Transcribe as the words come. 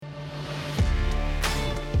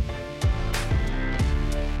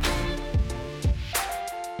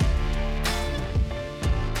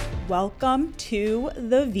Welcome to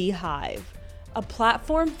The V-Hive, a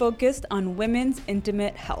platform focused on women's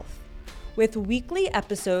intimate health. With weekly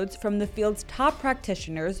episodes from the field's top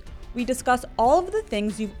practitioners, we discuss all of the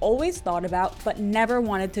things you've always thought about but never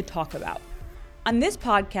wanted to talk about. On this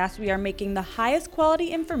podcast, we are making the highest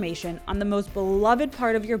quality information on the most beloved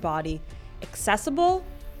part of your body accessible,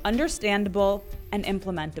 understandable, and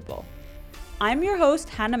implementable. I'm your host,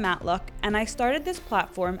 Hannah Matlock, and I started this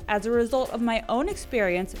platform as a result of my own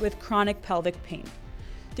experience with chronic pelvic pain.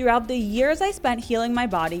 Throughout the years I spent healing my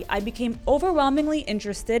body, I became overwhelmingly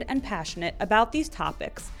interested and passionate about these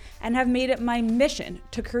topics and have made it my mission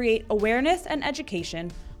to create awareness and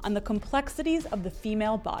education on the complexities of the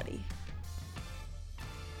female body.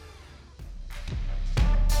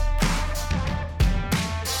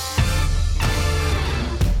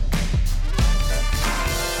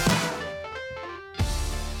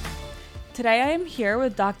 Today I am here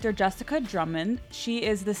with Dr. Jessica Drummond. She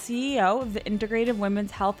is the CEO of the Integrative Women's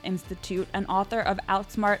Health Institute and author of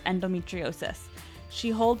Outsmart Endometriosis. She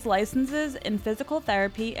holds licenses in physical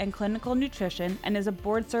therapy and clinical nutrition and is a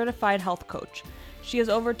board-certified health coach. She has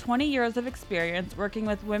over 20 years of experience working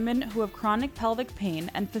with women who have chronic pelvic pain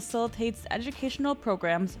and facilitates educational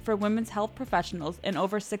programs for women's health professionals in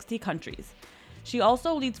over 60 countries. She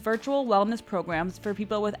also leads virtual wellness programs for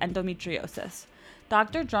people with endometriosis.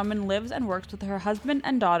 Dr. Drummond lives and works with her husband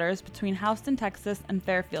and daughters between Houston, Texas and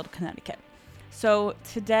Fairfield, Connecticut. So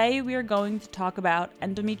today we are going to talk about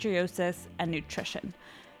endometriosis and nutrition.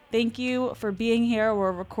 Thank you for being here.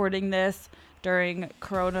 We're recording this during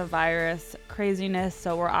coronavirus craziness,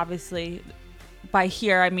 so we're obviously, by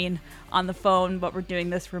here I mean on the phone, but we're doing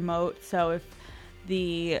this remote. So if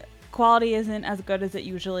the quality isn't as good as it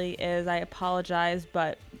usually is, I apologize,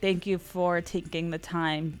 but thank you for taking the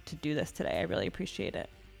time to do this today. I really appreciate it.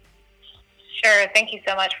 Sure. Thank you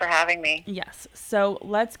so much for having me. Yes. So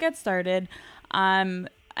let's get started.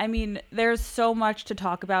 There's so much to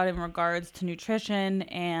talk about in regards to nutrition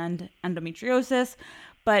and endometriosis,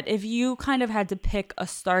 but if you kind of had to pick a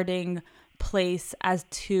starting place as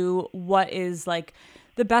to what is like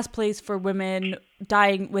the best place for women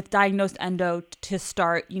with diagnosed endo to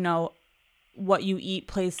start, what you eat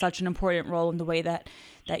plays such an important role in the way that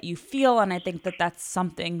you feel. And I think that that's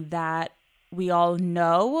something that we all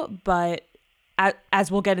know, but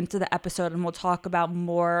as we'll get into the episode and we'll talk about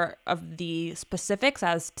more of the specifics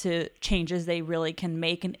as to changes they really can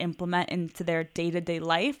make and implement into their day-to-day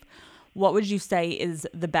life, what would you say is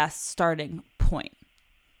the best starting point?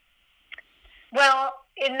 Well,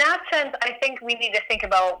 in that sense, I think we need to think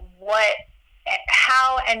about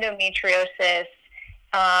how endometriosis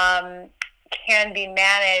can be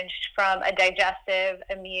managed from a digestive,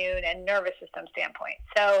 immune, and nervous system standpoint.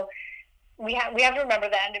 So we have to remember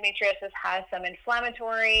that endometriosis has some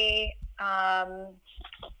inflammatory, some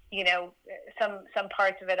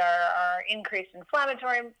parts of it are increased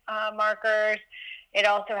inflammatory markers. It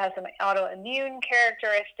also has some autoimmune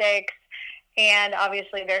characteristics. And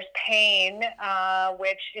obviously there's pain,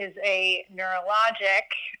 which is a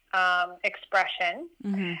neurologic expression.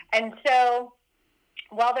 Mm-hmm. And so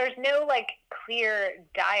while there's no clear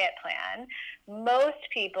diet plan, most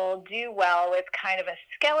people do well with kind of a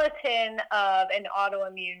skeleton of an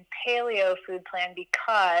autoimmune paleo food plan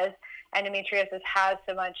because endometriosis has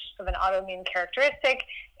so much of an autoimmune characteristic,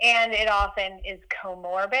 and it often is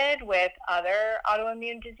comorbid with other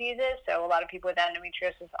autoimmune diseases. So a lot of people with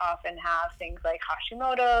endometriosis often have things like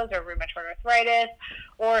Hashimoto's or rheumatoid arthritis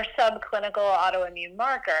or subclinical autoimmune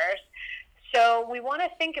markers. So we want to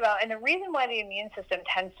think about, and the reason why the immune system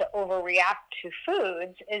tends to overreact to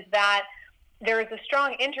foods is that there is a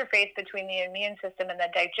strong interface between the immune system and the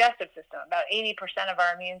digestive system. About 80% of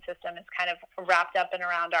our immune system is kind of wrapped up and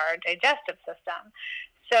around our digestive system.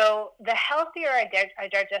 So the healthier our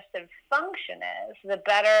digestive function is, the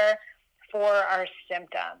better for our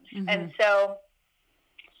symptoms. Mm-hmm. And so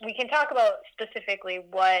we can talk about specifically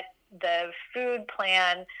what the food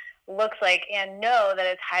plan looks like and know that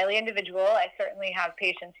it's highly individual. I certainly have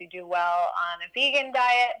patients who do well on a vegan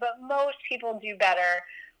diet, but most people do better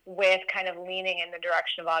with kind of leaning in the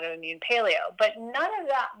direction of autoimmune paleo. But none of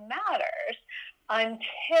that matters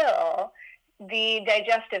until the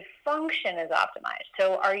digestive function is optimized.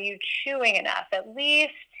 So are you chewing enough? At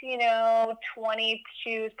least, 20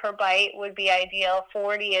 chews per bite would be ideal.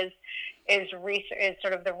 40 is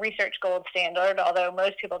sort of the research gold standard, although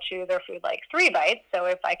most people chew their food like 3 bites. So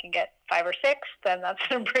if I can get 5 or 6, then that's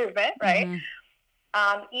an improvement, right? Mm-hmm.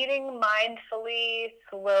 Eating mindfully,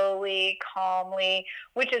 slowly, calmly,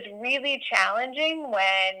 which is really challenging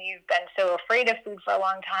when you've been so afraid of food for a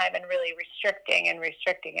long time and really restricting.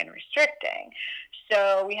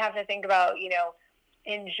 So we have to think about,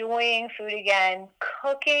 enjoying food again,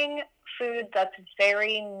 cooking food that's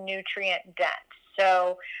very nutrient dense.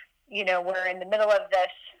 So, we're in the middle of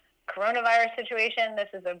this coronavirus situation. This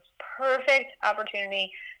is a perfect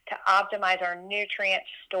opportunity to optimize our nutrient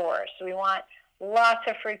stores. So we want lots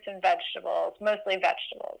of fruits and vegetables, mostly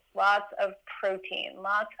vegetables, lots of protein,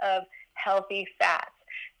 lots of healthy fats.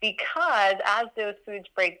 Because as those foods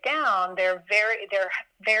break down, they're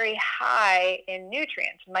very high in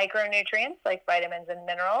nutrients, micronutrients like vitamins and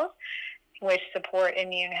minerals, which support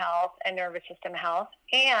immune health and nervous system health,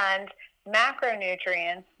 and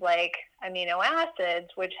macronutrients like amino acids,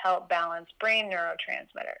 which help balance brain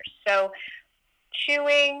neurotransmitters. So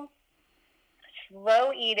chewing,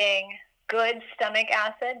 slow eating, good stomach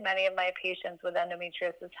acid. Many of my patients with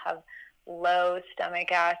endometriosis have low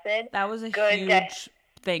stomach acid. That was a huge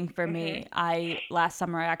thing for me. Last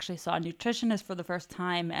summer I actually saw a nutritionist for the first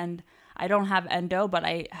time, and I don't have endo, but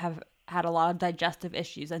I have had a lot of digestive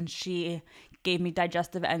issues, and she gave me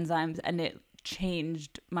digestive enzymes, and it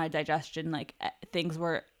changed my digestion. Like, things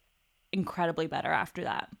were incredibly better after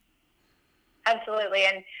that. Absolutely.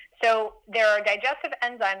 And so there are digestive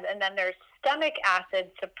enzymes, and then there's stomach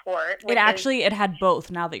acid support. It had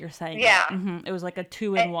both, now that you're saying it. It was like a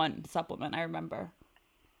 2-in-1 supplement, I remember.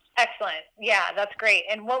 Excellent. Yeah, that's great.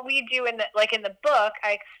 And what we do in the book,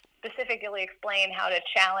 I specifically explain how to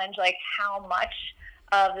challenge how much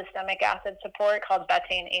of the stomach acid support called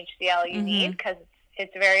betaine HCl you need, because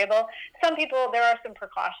it's variable. Some people, there are some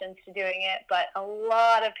precautions to doing it, but a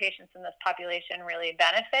lot of patients in this population really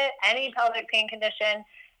benefit. Any pelvic pain condition,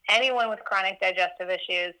 anyone with chronic digestive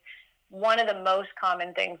issues, one of the most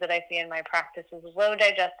common things that I see in my practice is low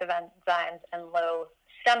digestive enzymes and low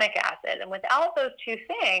stomach acid. And without those two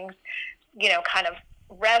things, kind of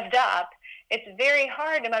revved up, it's very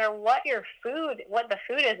hard, no matter what the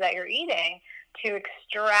food is that you're eating, to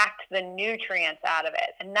extract the nutrients out of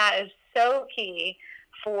it. And that is so key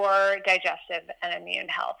for digestive and immune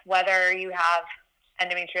health, whether you have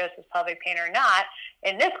endometriosis, pelvic pain or not.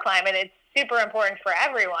 In this climate, it's super important for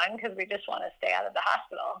everyone because we just want to stay out of the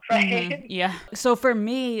hospital, right? Yeah. So for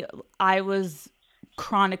me, I was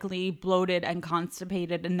chronically bloated and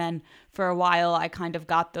constipated, and then for a while I kind of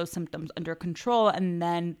got those symptoms under control, and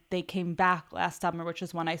then they came back last summer, which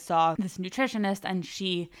is when I saw this nutritionist, and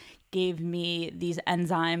she gave me these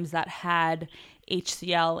enzymes that had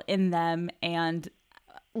HCl in them, and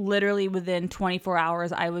literally within 24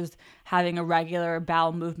 hours I was having a regular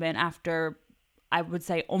bowel movement after, I would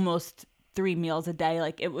say, almost 3 meals a day.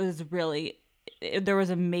 Like, it was really, there was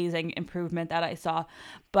amazing improvement that I saw.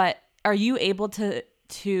 But are you able to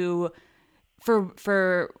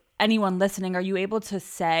for anyone listening, are you able to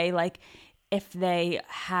say, like, if they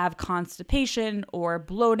have constipation or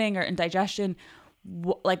bloating or indigestion,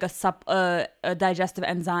 like a digestive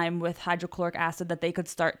enzyme with hydrochloric acid that they could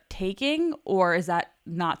start taking, or is that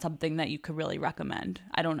not something that you could really recommend?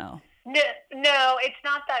 I don't know. No, it's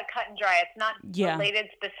not that cut and dry. It's not related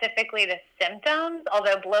specifically to symptoms,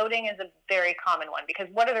 although bloating is a very common one, because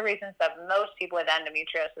one of the reasons that most people with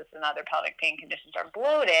endometriosis and other pelvic pain conditions are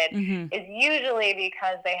bloated is usually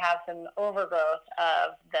because they have some overgrowth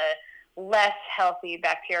of the less healthy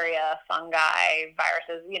bacteria, fungi,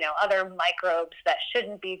 viruses, other microbes that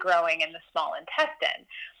shouldn't be growing in the small intestine.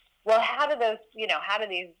 Well, how do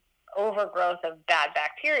these overgrowth of bad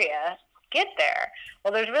bacteria get there?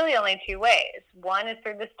 Well, there's really only two ways. One is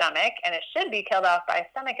through the stomach, and it should be killed off by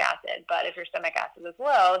stomach acid, but if your stomach acid is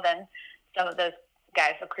low, then some of those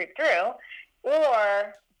guys will creep through.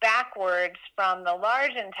 Or backwards from the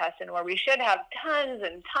large intestine, where we should have tons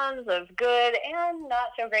and tons of good and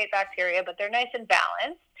not so great bacteria, but they're nice and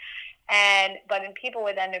balanced. But in people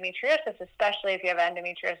with endometriosis, especially if you have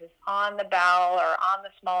endometriosis on the bowel or on the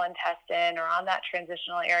small intestine or on that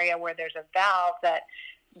transitional area where there's a valve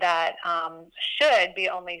that should be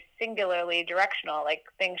only singularly directional, like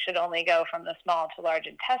things should only go from the small to large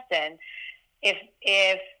intestine.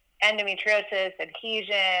 If endometriosis,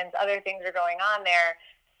 adhesions, other things are going on there,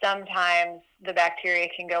 sometimes the bacteria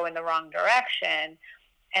can go in the wrong direction,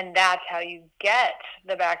 and that's how you get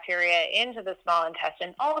the bacteria into the small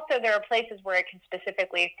intestine. Also, there are places where it can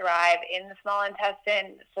specifically thrive in the small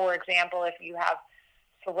intestine. For example, if you have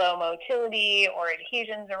slow motility or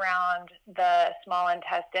adhesions around the small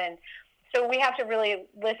intestine. So we have to really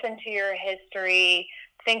listen to your history,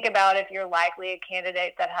 think about if you're likely a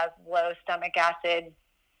candidate that has low stomach acid.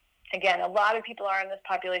 Again, a lot of people are in this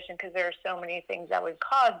population because there are so many things that would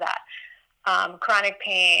cause that. Chronic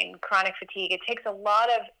pain, chronic fatigue. It takes a lot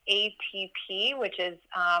of ATP, which is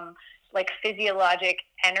like physiologic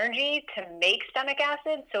energy, to make stomach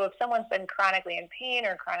acid. So if someone's been chronically in pain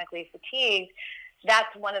or chronically fatigued,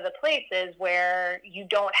 that's one of the places where you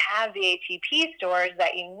don't have the ATP stores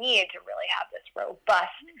that you need to really have this robust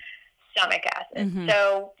stomach acid. Mm-hmm.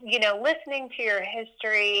 So, listening to your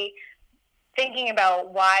history, thinking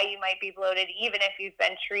about why you might be bloated, even if you've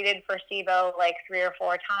been treated for SIBO like 3 or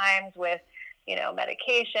 4 times with,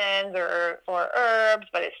 medications or herbs,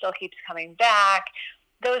 but it still keeps coming back.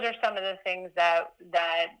 Those are some of the things that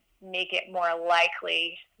make it more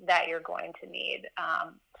likely that you're going to need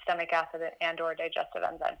stomach acid and or digestive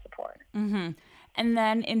enzyme support. Mm-hmm. And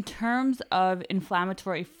then in terms of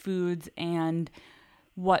inflammatory foods and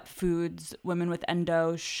what foods women with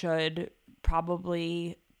endo should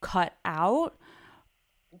probably cut out,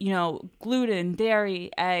 gluten, dairy,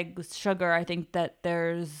 eggs, sugar, I think that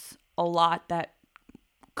there's a lot that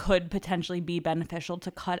could potentially be beneficial to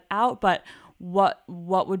cut out, but what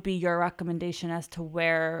would be your recommendation as to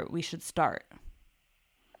where we should start?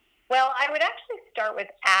 Well, I would actually start with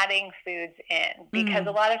adding foods in, because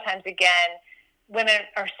a lot of times, again, women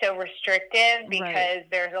are so restrictive because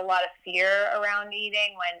there's a lot of fear around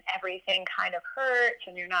eating when everything kind of hurts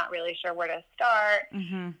and you're not really sure where to start.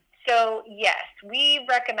 Mm-hmm. So, yes, we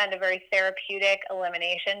recommend a very therapeutic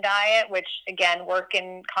elimination diet, which, again, work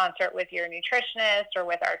in concert with your nutritionist or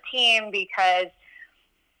with our team, because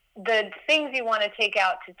the things you want to take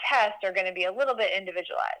out to test are going to be a little bit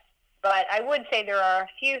individualized. But I would say there are a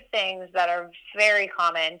few things that are very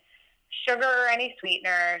common. Sugar or any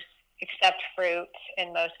sweeteners, except fruit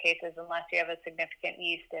in most cases, unless you have a significant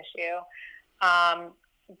yeast issue.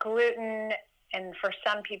 Gluten, and for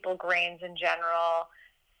some people, grains in general.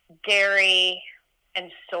 Dairy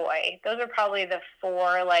and soy. Those are probably the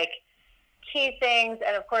 4 key things.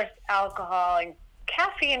 And of course, alcohol and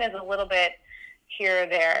caffeine is a little bit here or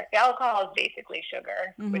there. Alcohol is basically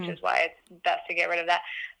sugar, which is why it's best to get rid of that.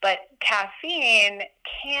 But caffeine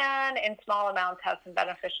can, in small amounts, have some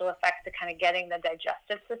beneficial effects to kind of getting the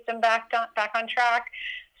digestive system back on track.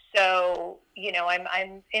 So,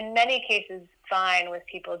 I'm in many cases fine with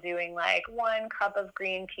people doing 1 cup of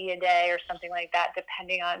green tea a day or something like that,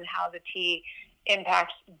 depending on how the tea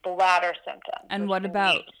impacts bladder symptoms. And what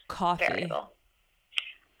about coffee? Variable.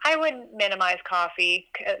 I would minimize coffee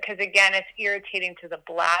because, again, it's irritating to the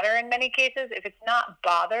bladder in many cases. If it's not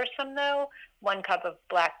bothersome, though, 1 cup of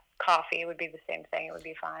black coffee would be the same thing. It would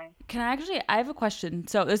be fine. I have a question.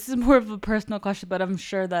 So this is more of a personal question, but I'm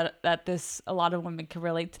sure that a lot of women can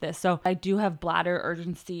relate to this. So I do have bladder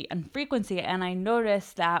urgency and frequency, and I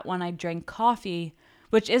noticed that when I drink coffee,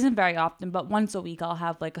 which isn't very often, but once a week I'll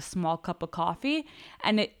have a small cup of coffee,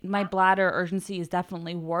 and my bladder urgency is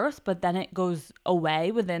definitely worse, but then it goes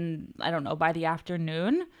away within, I don't know, by the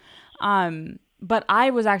afternoon. But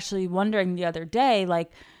I was actually wondering the other day,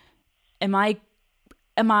 am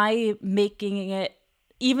I making it,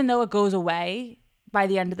 even though it goes away by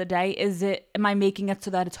the end of the day, am I making it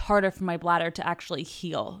so that it's harder for my bladder to actually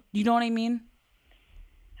heal? You know what I mean?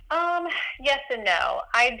 Yes and no.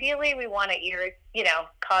 Ideally, we want to,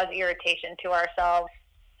 cause irritation to ourselves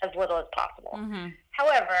as little as possible. Mm-hmm.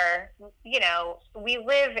 However, we don't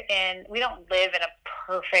live in a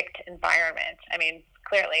perfect environment. I mean,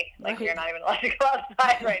 clearly, you're not even allowed to go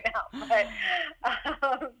outside right now, but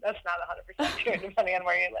that's not 100% true, depending on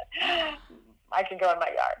where you live. I can go in my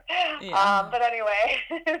yard. Yeah. But anyway,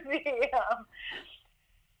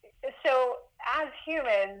 so as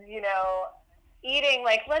humans, eating,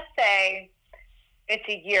 let's say it's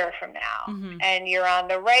a year from now, and you're on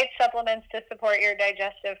the right supplements to support your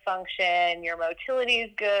digestive function, your motility is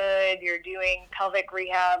good, you're doing pelvic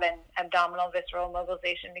rehab and abdominal visceral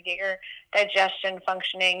mobilization to get your digestion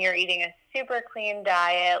functioning, you're eating a super clean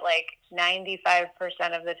diet 95%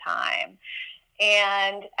 of the time.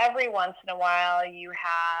 And every once in a while you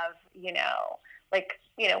have,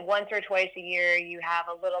 once or twice a year, you have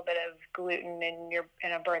a little bit of gluten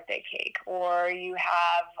in a birthday cake, or you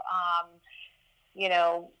have,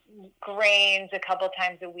 grains a couple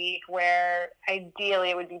times a week, where ideally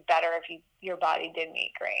it would be better if your body didn't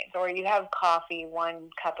eat grains, or you have coffee 1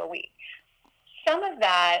 cup a week. Some of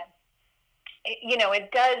that,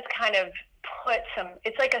 it does kind of put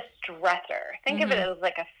it's like a stressor. Think of it as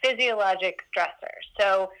like a physiologic stressor.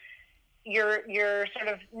 So you're sort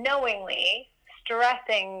of knowingly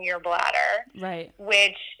stressing your bladder, right,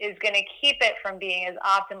 which is going to keep it from being as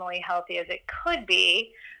optimally healthy as it could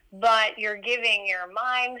be, but you're giving your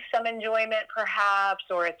mind some enjoyment perhaps,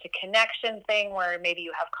 or it's a connection thing where maybe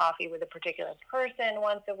you have coffee with a particular person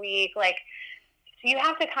once a week. So you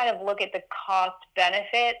have to kind of look at the cost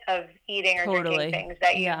benefit of eating or drinking things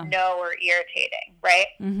that you know are irritating, right?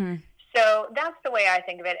 Mm-hmm. So that's the way I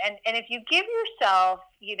think of it. And if you give yourself,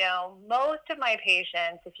 most of my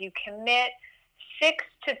patients, if you commit 6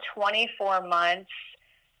 to 24 months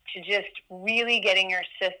to just really getting your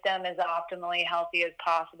system as optimally healthy as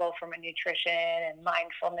possible from a nutrition and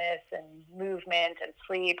mindfulness and movement and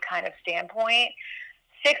sleep kind of standpoint.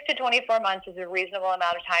 6 to 24 months is a reasonable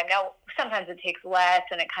amount of time. Now, sometimes it takes less,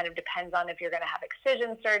 and it kind of depends on if you're going to have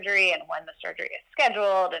excision surgery and when the surgery is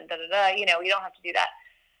scheduled and da-da-da. You don't have to do that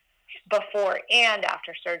before and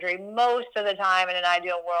after surgery. Most of the time, in an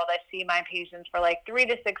ideal world, I see my patients for like 3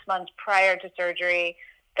 to 6 months prior to surgery.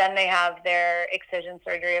 Then they have their excision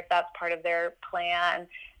surgery if that's part of their plan.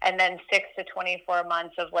 And then 6 to 24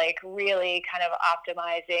 months of like really kind of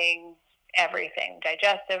optimizing everything,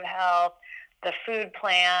 digestive health, the food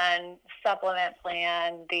plan, supplement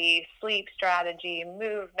plan, the sleep strategy,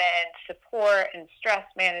 movement, support, and stress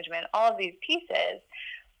management, all of these pieces.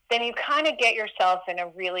 Then you kind of get yourself in a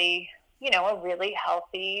really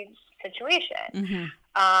healthy situation.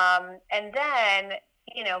 And then,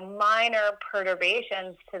 minor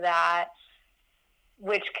perturbations to that,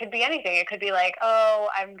 which could be anything. It could be like, oh,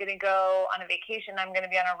 I'm going to go on a vacation. I'm going to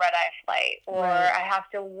be on a red-eye flight. Or I have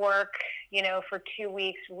to work, for 2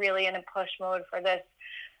 weeks really in a push mode for this,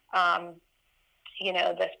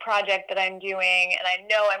 this project that I'm doing. And I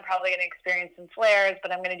know I'm probably going to experience some flares,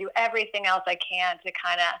 but I'm going to do everything else I can to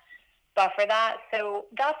kind of buffer that. So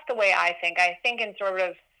that's the way I think. I think in sort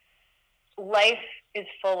of life is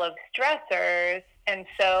full of stressors. And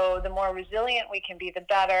so the more resilient we can be, the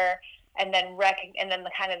better. And then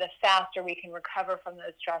the faster we can recover from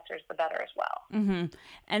those stressors, the better as well.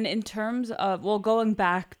 And in terms of, going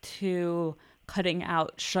back to cutting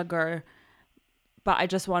out sugar, but I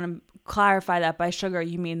just want to clarify that by sugar,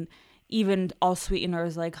 you mean even all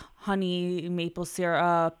sweeteners like honey, maple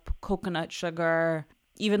syrup, coconut sugar,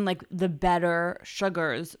 even like the better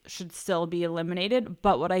sugars should still be eliminated.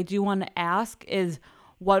 But what I do want to ask is,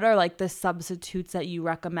 what are like the substitutes that you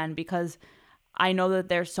recommend? Because I know that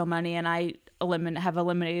there's so many, and I have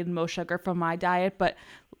eliminated most sugar from my diet, but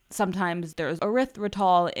sometimes there's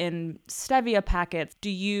erythritol in stevia packets.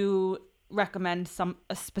 Do you recommend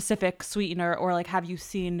a specific sweetener, or like have you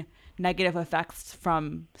seen negative effects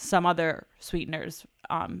from some other sweeteners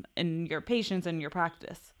in your patients and your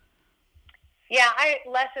practice? Yeah,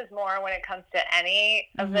 less is more when it comes to any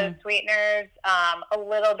of those sweeteners. A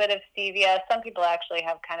little bit of stevia. Some people actually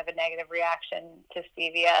have kind of a negative reaction to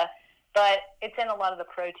stevia, but it's in a lot of the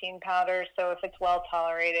protein powders. So if it's well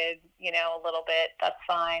tolerated, a little bit, that's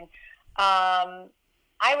fine.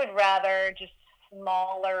 I would rather just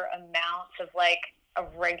smaller amounts of like a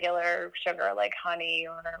regular sugar, like honey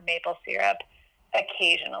or maple syrup,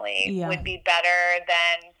 occasionally would be better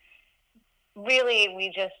than. Really, we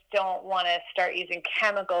just don't want to start using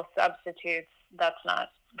chemical substitutes. That's not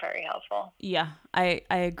very helpful. Yeah, I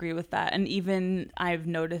agree with that. And even I've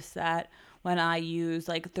noticed that when I use,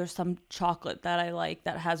 like, there's some chocolate that I like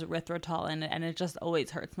that has erythritol in it, and it just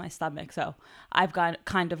always hurts my stomach. So I've gone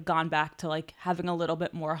back to like having a little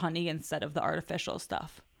bit more honey instead of the artificial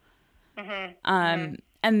stuff. And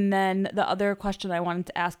then the other question I wanted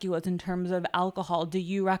to ask you was, in terms of alcohol, do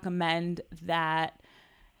you recommend that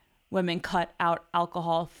women cut out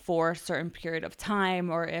alcohol for a certain period of time,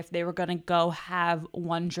 or if they were going to go have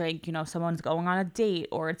one drink, someone's going on a date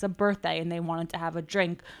or it's a birthday and they wanted to have a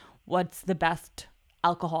drink, what's the best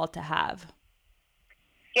alcohol to have?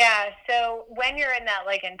 Yeah, so when you're in that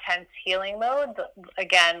like intense healing mode,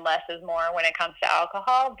 again, less is more when it comes to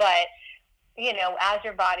alcohol, but as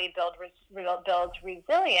your body builds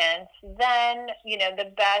resilience, then,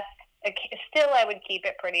 the best, still I would keep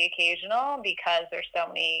it pretty occasional because there's so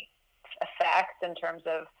many effects in terms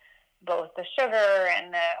of both the sugar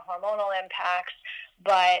and the hormonal impacts.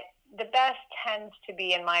 But the best tends to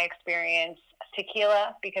be, in my experience,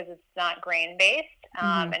 tequila, because it's not grain-based.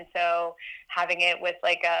 And so having it with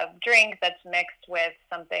like a drink that's mixed with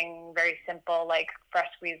something very simple like fresh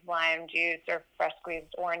squeezed lime juice or fresh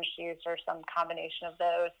squeezed orange juice or some combination of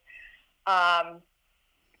those.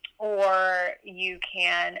 Or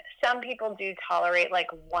some people do tolerate like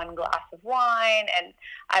one glass of wine, and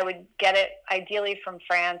I would get it ideally from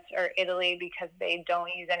France or Italy because they don't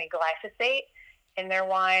use any glyphosate in their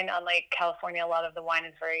wine. Unlike California, a lot of the wine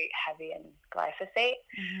is very heavy in glyphosate.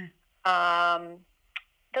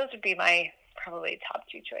 Those would be my probably top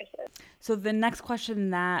two choices. So the next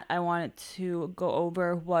question that I wanted to go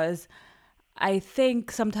over was, I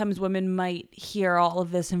think sometimes women might hear all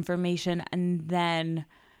of this information and then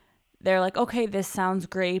they're like, okay, this sounds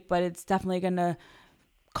great, but it's definitely going to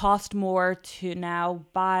cost more to now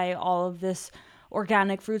buy all of this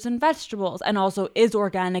organic fruits and vegetables. And also, is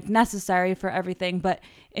organic necessary for everything? But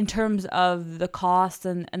in terms of the cost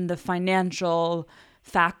and the financial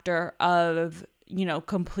factor of,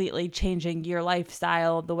 completely changing your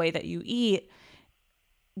lifestyle, the way that you eat,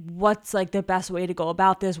 what's like the best way to go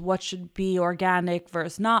about this? What should be organic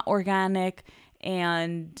versus not organic?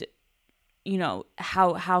 And,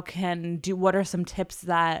 what are some tips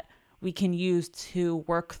that we can use to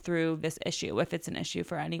work through this issue if it's an issue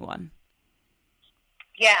for anyone?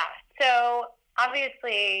 Yeah. So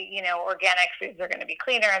obviously, organic foods are going to be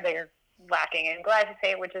cleaner. They're lacking in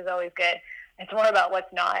glyphosate, which is always good. It's more about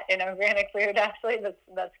what's not in organic food, actually.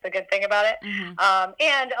 That's the good thing about it. Mm-hmm.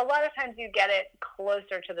 And a lot of times you get it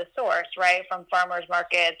closer to the source, right, from farmers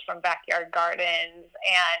markets, from backyard gardens,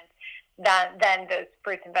 and then those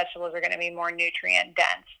fruits and vegetables are going to be more nutrient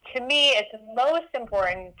dense. To me, it's most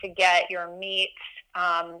important to get your meats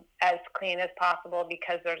as clean as possible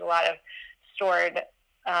because there's a lot of stored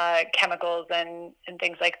chemicals and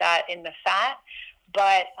things like that in the fat.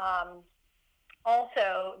 But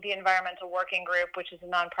also, the Environmental Working Group, which is a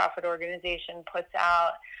nonprofit organization, puts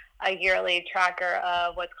out a yearly tracker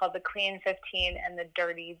of what's called the Clean 15 and the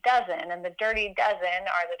Dirty Dozen. And the Dirty Dozen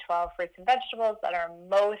are the 12 fruits and vegetables that are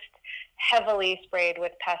most heavily sprayed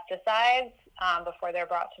with pesticides before they're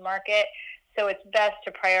brought to market. So it's best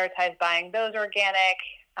to prioritize buying those organic,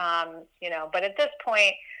 but at this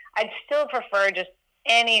point, I'd still prefer just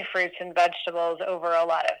any fruits and vegetables over a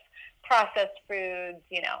lot of processed foods,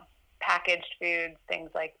 packaged foods,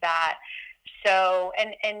 things like that. So,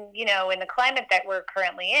 and in the climate that we're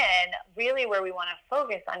currently in, really where we want to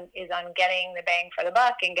focus on is on getting the bang for the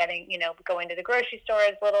buck and getting, going to the grocery store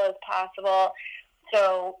as little as possible.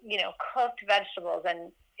 So, cooked vegetables,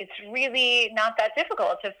 and it's really not that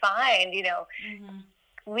difficult to find, mm-hmm.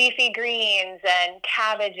 leafy greens and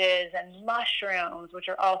cabbages and mushrooms, which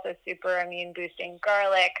are also super immune boosting,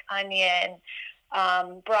 garlic, onion,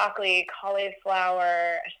 broccoli,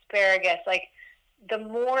 cauliflower, asparagus, like the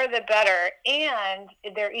more the better. And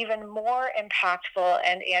they're even more impactful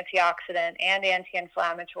and antioxidant and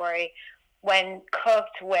anti-inflammatory when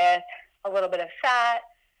cooked with a little bit of fat,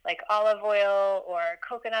 like olive oil or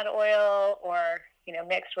coconut oil, or,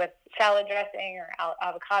 mixed with salad dressing or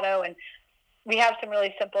avocado. And we have some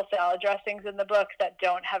really simple salad dressings in the book that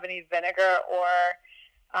don't have any vinegar or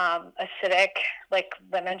acidic, like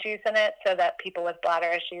lemon juice in it, so that people with bladder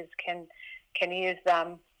issues can use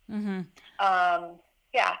them. Mm-hmm.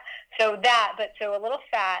 So a little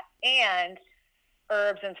fat and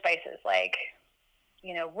herbs and spices like,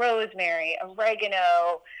 rosemary,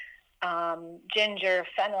 oregano, ginger,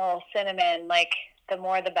 fennel, cinnamon, like the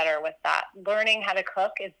more the better with that. Learning how to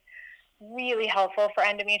cook is really helpful for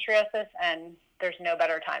endometriosis, and there's no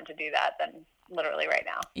better time to do that than literally right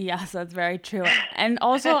now. Yes, that's very true. And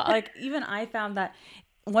also, like, even I found that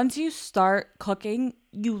once you start cooking,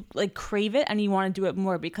 you like crave it and you want to do it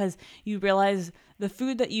more because you realize the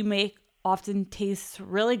food that you make often tastes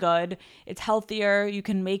really good. It's healthier. You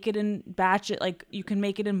can make it in batches, like you can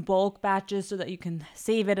make it in bulk batches so that you can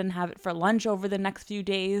save it and have it for lunch over the next few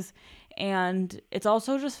days. And it's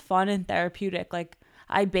also just fun and therapeutic. Like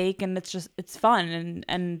I bake and it's fun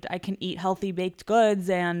and I can eat healthy baked goods,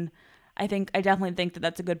 and I definitely think that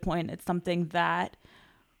that's a good point. It's something that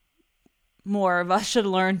more of us should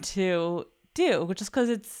learn to do, just because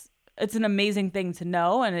it's an amazing thing to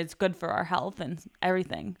know, and it's good for our health and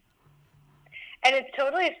everything. And it's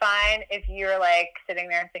totally fine if you're like sitting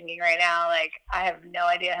there thinking right now, like, I have no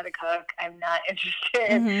idea how to cook. I'm not interested.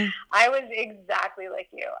 Mm-hmm. I was exactly like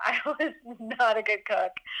you. I was not a good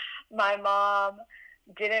cook. My mom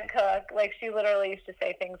didn't cook. Like, she literally used to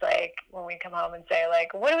say things like, when we come home and say,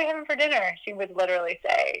 like, what are we having for dinner? She would literally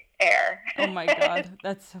say air. Oh my God.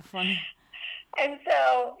 That's so funny. And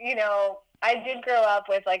so, I did grow up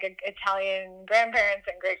with like Italian grandparents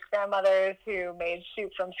and great grandmothers who made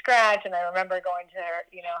soup from scratch. And I remember going to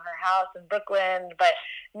her house in Brooklyn, but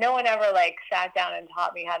no one ever like sat down and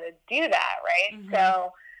taught me how to do that. Right. Mm-hmm.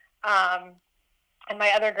 So, and my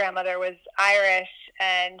other grandmother was Irish,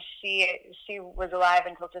 and she was alive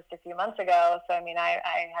until just a few months ago. So, I mean, I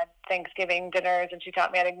had Thanksgiving dinners, and she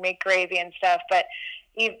taught me how to make gravy and stuff, but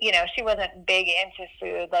she wasn't big into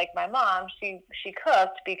food like my mom. She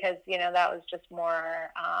cooked because, that was just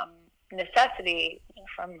more necessity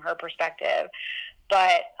from her perspective.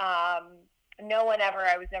 But I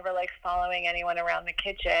was never like following anyone around the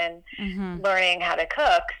kitchen, mm-hmm. learning how to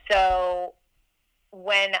cook. So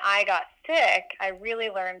when I got sick, I really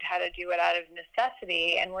learned how to do it out of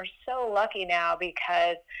necessity. And we're so lucky now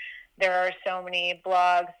because there are so many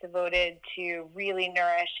blogs devoted to really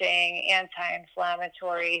nourishing,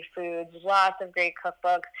 anti-inflammatory foods, lots of great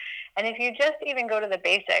cookbooks. And if you just even go to the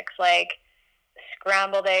basics, like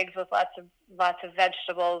scrambled eggs with lots of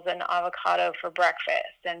vegetables and avocado for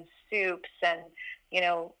breakfast, and soups, and,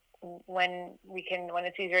 when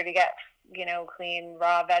it's easier to get, clean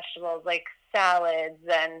raw vegetables like salads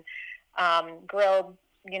and grilled,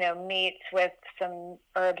 meats with some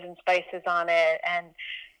herbs and spices on it. And,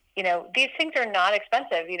 these things are not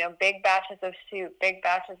expensive, big batches of soup, big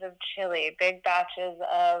batches of chili, big batches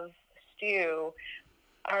of stew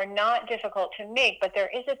are not difficult to make, but there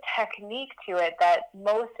is a technique to it that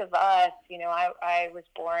most of us, I was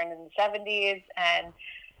born in the 70s, and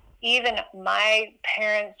even my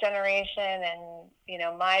parents' generation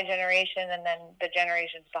and, my generation, and then the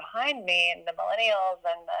generations behind me and the millennials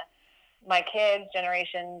and my kids,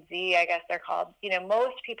 Generation Z, I guess they're called,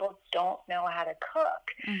 most people don't know how to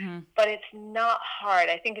cook, but it's not hard.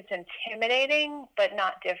 I think it's intimidating, but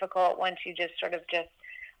not difficult once you just sort of just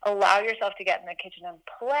allow yourself to get in the kitchen and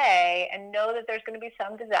play and know that there's going to be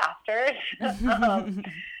some disasters.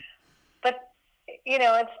 But,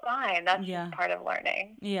 it's fine. That's just part of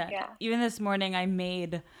learning. Yeah. Even this morning I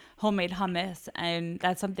made homemade hummus, and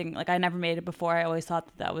that's something like I never made it before. I always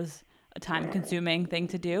thought that was a time-consuming thing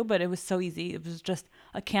to do, but it was so easy. It was just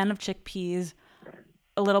a can of chickpeas,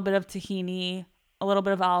 a little bit of tahini, a little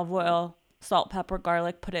bit of olive oil, salt, pepper,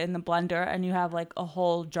 garlic, put it in the blender, and you have like a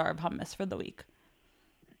whole jar of hummus for the week.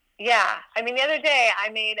 Yeah. I mean, the other day I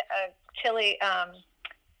made a chili,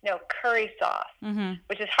 curry sauce,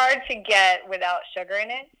 which is hard to get without sugar in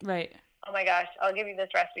it. Right. Oh my gosh. I'll give you this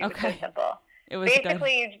recipe. Okay. It's so simple. It was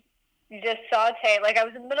basically you just saute, like I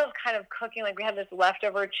was in the middle of kind of cooking, like we had this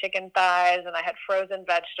leftover chicken thighs and I had frozen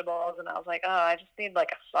vegetables, and I was like, oh, I just need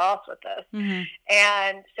like a sauce with this.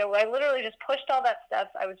 And so I literally just pushed all that stuff.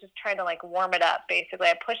 I was just trying to like warm it up, basically.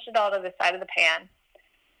 I pushed it all to the side of the pan.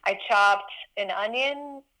 I chopped an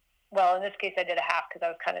onion. Well, in this case, I did a half because I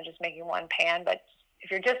was kind of just making one pan. But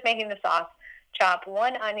if you're just making the sauce, chop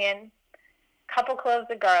one onion, couple cloves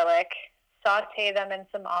of garlic, saute them in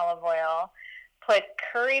some olive oil, put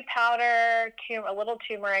curry powder, a little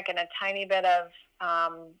turmeric, and a tiny bit of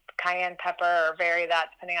cayenne pepper, or vary that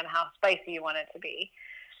depending on how spicy you want it to be.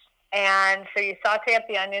 And so you saute up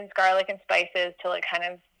the onions, garlic, and spices till it kind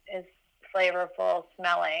of is flavorful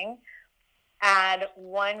smelling. Add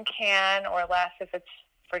 1 can or less, if it's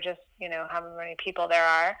for just, how many people there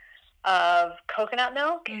are, of coconut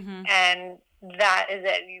milk. And that is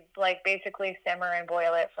it. You like basically simmer and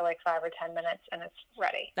boil it for like 5 or 10 minutes and it's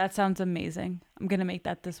ready. That sounds amazing. I'm going to make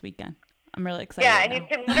that this weekend. I'm really excited. Yeah, and you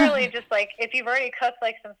can literally just like, if you've already cooked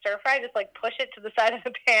like some stir fry, just like push it to the side of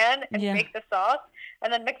the pan and make the sauce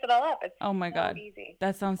and then mix it all up. It's oh my God. Easy.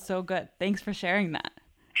 That sounds so good. Thanks for sharing that.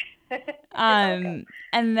 And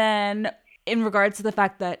then in regards to the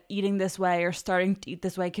fact that eating this way or starting to eat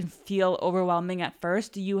this way can feel overwhelming at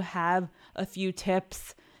first, do you have a few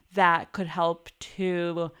tips that could help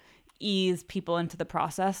to ease people into the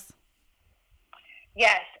process?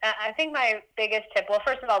 Yes. I think my biggest tip, well,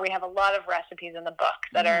 first of all, we have a lot of recipes in the book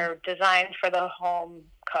that are designed for the home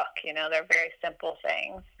cook. They're very simple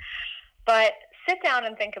things. But sit down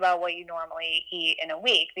and think about what you normally eat in a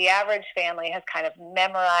week. The average family has kind of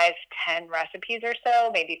memorized 10 recipes or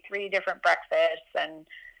so, maybe 3 different breakfasts and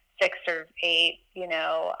 6 or 8,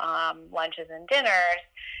 lunches and dinners.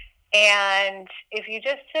 And if you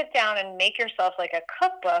just sit down and make yourself like a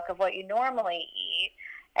cookbook of what you normally eat,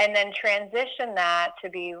 and then transition that to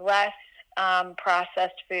be less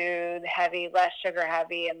processed food heavy, less sugar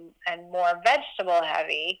heavy, and more vegetable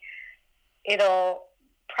heavy, it'll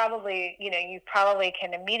probably, you probably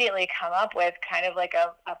can immediately come up with kind of like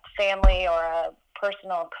a family or a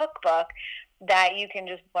personal cookbook that you can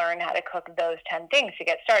just learn how to cook those 10 things to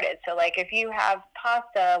get started. So like if you have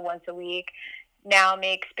pasta once a week, now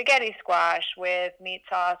make spaghetti squash with meat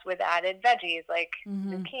sauce with added veggies like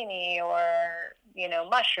zucchini or,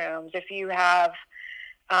 mushrooms. If you have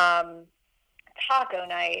taco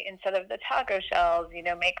night, instead of the taco shells,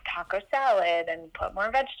 make taco salad and put more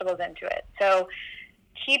vegetables into it. So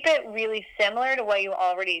keep it really similar to what you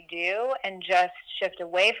already do and just shift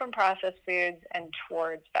away from processed foods and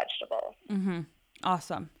towards vegetables.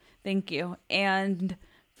 Awesome. Thank you. And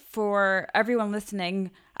for everyone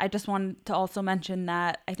listening, I just wanted to also mention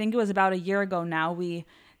that I think it was about a year ago now, we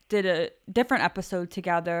did a different episode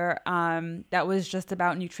together that was just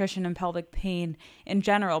about nutrition and pelvic pain in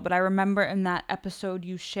general. But I remember in that episode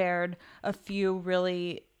you shared a few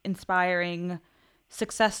really inspiring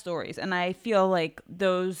success stories. And I feel like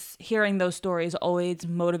hearing those stories always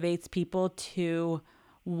motivates people to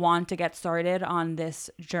want to get started on this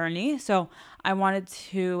journey. So I wanted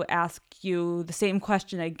to ask you the same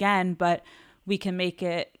question again, but we can make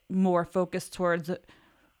it more focused towards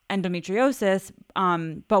endometriosis.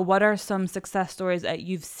 But what are some success stories that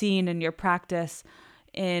you've seen in your practice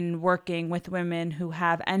in working with women who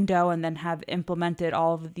have endo and then have implemented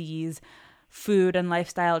all of these food and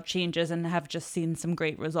lifestyle changes and have just seen some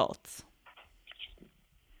great results.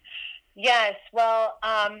 Yes. Well,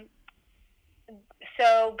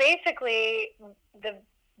 so basically,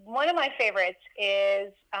 one of my favorites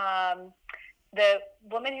is the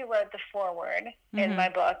woman who wrote the foreword in my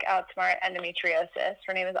book, Outsmart Endometriosis.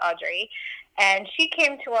 Her name is Audrey. And she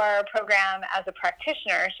came to our program as a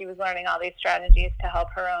practitioner. She was learning all these strategies to help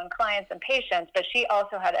her own clients and patients, but she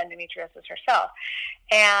also had endometriosis herself.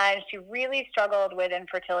 And she really struggled with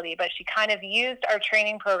infertility, but she kind of used our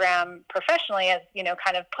training program professionally as,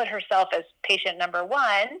 kind of put herself as patient number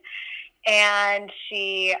one. And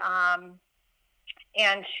she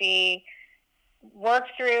worked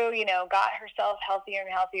through, got herself healthier and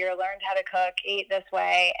healthier, learned how to cook, ate this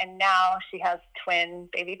way, and now she has twin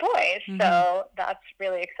baby boys. So that's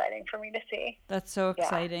really exciting for me to see. That's so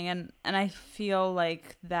exciting. Yeah. And I feel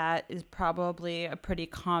like that is probably a pretty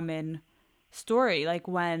common story, like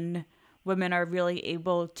when women are really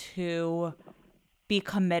able to be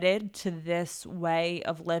committed to this way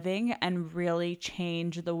of living and really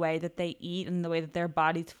change the way that they eat and the way that their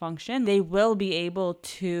bodies function, they will be able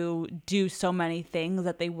to do so many things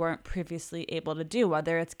that they weren't previously able to do,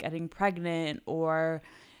 whether it's getting pregnant or,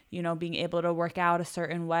 being able to work out a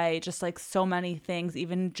certain way, just like so many things,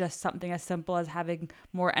 even just something as simple as having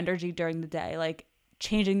more energy during the day, like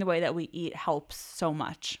changing the way that we eat helps so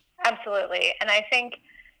much. Absolutely. And I think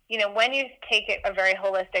when you take a very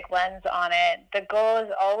holistic lens on it, the goal is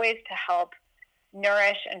always to help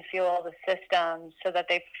nourish and fuel the systems so that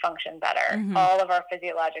they function better. All of our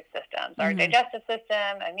physiologic systems, our digestive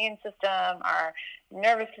system, immune system, our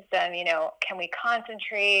nervous system, can we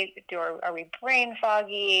concentrate? Are we brain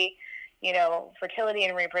foggy? Fertility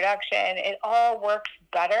and reproduction, it all works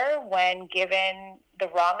better when given the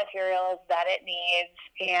raw materials that it needs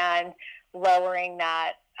and lowering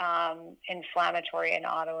that inflammatory and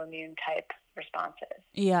autoimmune type responses.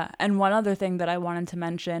 Yeah. And one other thing that I wanted to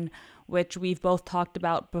mention, which we've both talked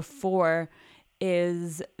about before,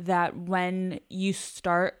 is that when you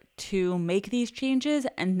start to make these changes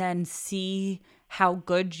and then see how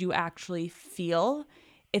good you actually feel,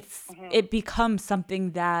 it becomes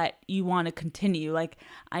something that you want to continue. Like,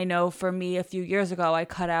 I know for me, a few years ago, I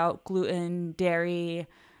cut out gluten, dairy,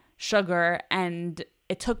 sugar, and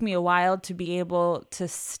it took me a while to be able to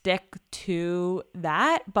stick to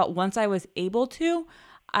that. But once I was able to,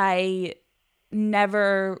 I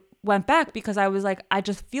never went back because I was like, I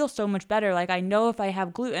just feel so much better. Like, I know if I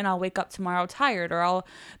have gluten, I'll wake up tomorrow tired or I'll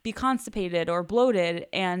be constipated or bloated,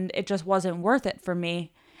 and it just wasn't worth it for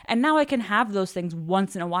me. And now I can have those things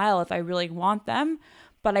once in a while if I really want them.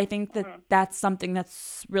 But I think that that's something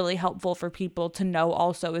that's really helpful for people to know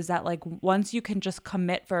also, is that like once you can just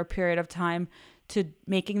commit for a period of time to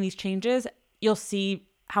making these changes, you'll see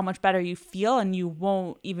how much better you feel and you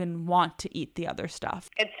won't even want to eat the other stuff.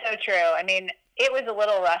 It's so true. I mean, it was a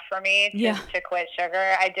little rough for me to quit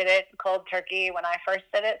sugar. I did it cold turkey when I first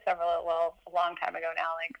did it a long time ago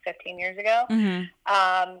now, like 15 years ago.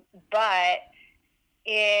 But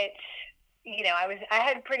it, I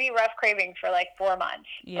had pretty rough cravings for like 4 months,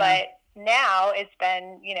 but now it's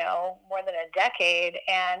been, more than a decade,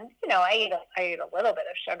 and, I eat a little bit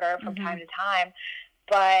of sugar from time to time,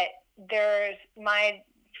 but my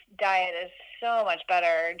diet is so much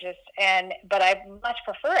better but I much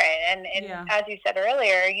prefer it. And as you said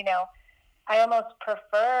earlier, I almost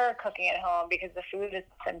prefer cooking at home because the food is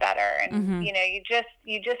better. And, you just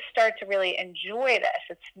start to really enjoy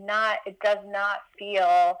this. It does not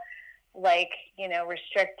feel like,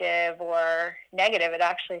 restrictive or negative. It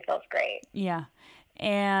actually feels great. Yeah.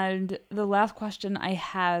 And the last question I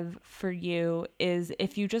have for you is,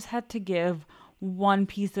 if you just had to give one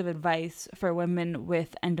piece of advice for women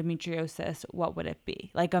with endometriosis, what would it be?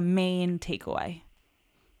 Like a main takeaway?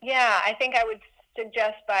 Yeah, I think I would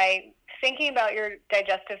suggest by thinking about your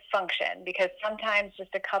digestive function, because sometimes just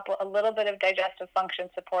a little bit of digestive function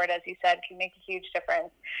support, as you said, can make a huge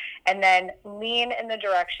difference. And then lean in the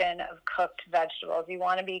direction of cooked vegetables. You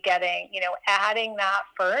want to be adding that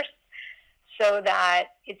first, so that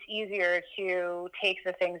it's easier to take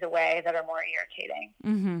the things away that are more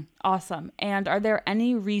irritating. Awesome. And are there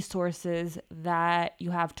any resources that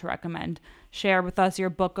you have to recommend? Share with us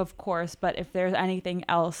your book, of course, but if there's anything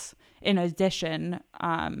else in addition,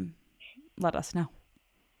 let us know.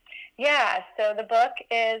 Yeah, so the book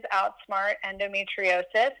is Outsmart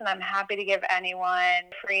Endometriosis, and I'm happy to give anyone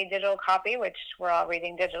a free digital copy, which we're all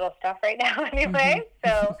reading digital stuff right now anyway.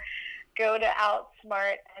 So go to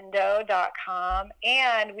outsmartendo.com.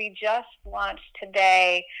 And we just launched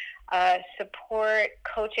today support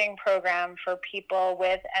coaching program for people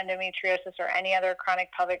with endometriosis or any other chronic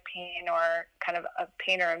pelvic pain or kind of a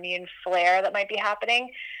pain or immune flare that might be happening.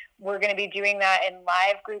 We're going to be doing that in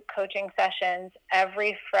live group coaching sessions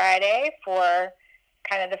every Friday for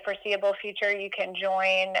kind of the foreseeable future. You can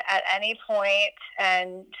join at any point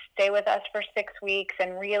and stay with us for 6 weeks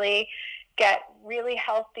and really get really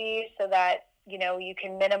healthy so that you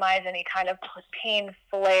can minimize any kind of pain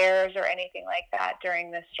flares or anything like that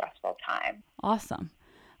during this stressful time. Awesome.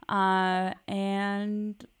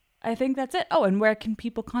 And I think that's it. Oh, and where can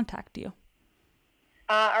people contact you?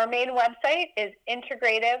 Our main website is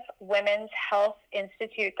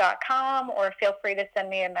integrativewomen'shealthinstitute.com, or feel free to send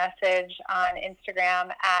me a message on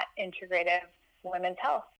Instagram at Integrative Women's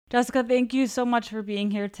Health. Jessica, thank you so much for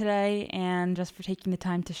being here today and just for taking the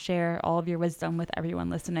time to share all of your wisdom with everyone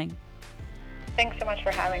listening. Thanks so much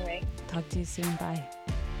for having me. Talk to you soon. Bye.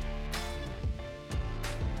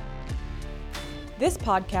 This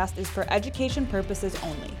podcast is for education purposes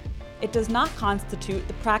only. It does not constitute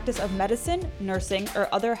the practice of medicine, nursing, or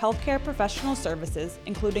other healthcare professional services,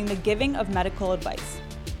 including the giving of medical advice.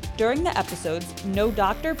 During the episodes, no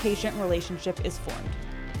doctor-patient relationship is formed.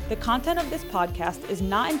 The content of this podcast is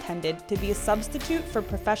not intended to be a substitute for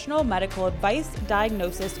professional medical advice,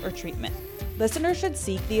 diagnosis, or treatment. Listeners should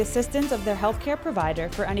seek the assistance of their healthcare provider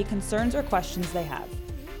for any concerns or questions they have.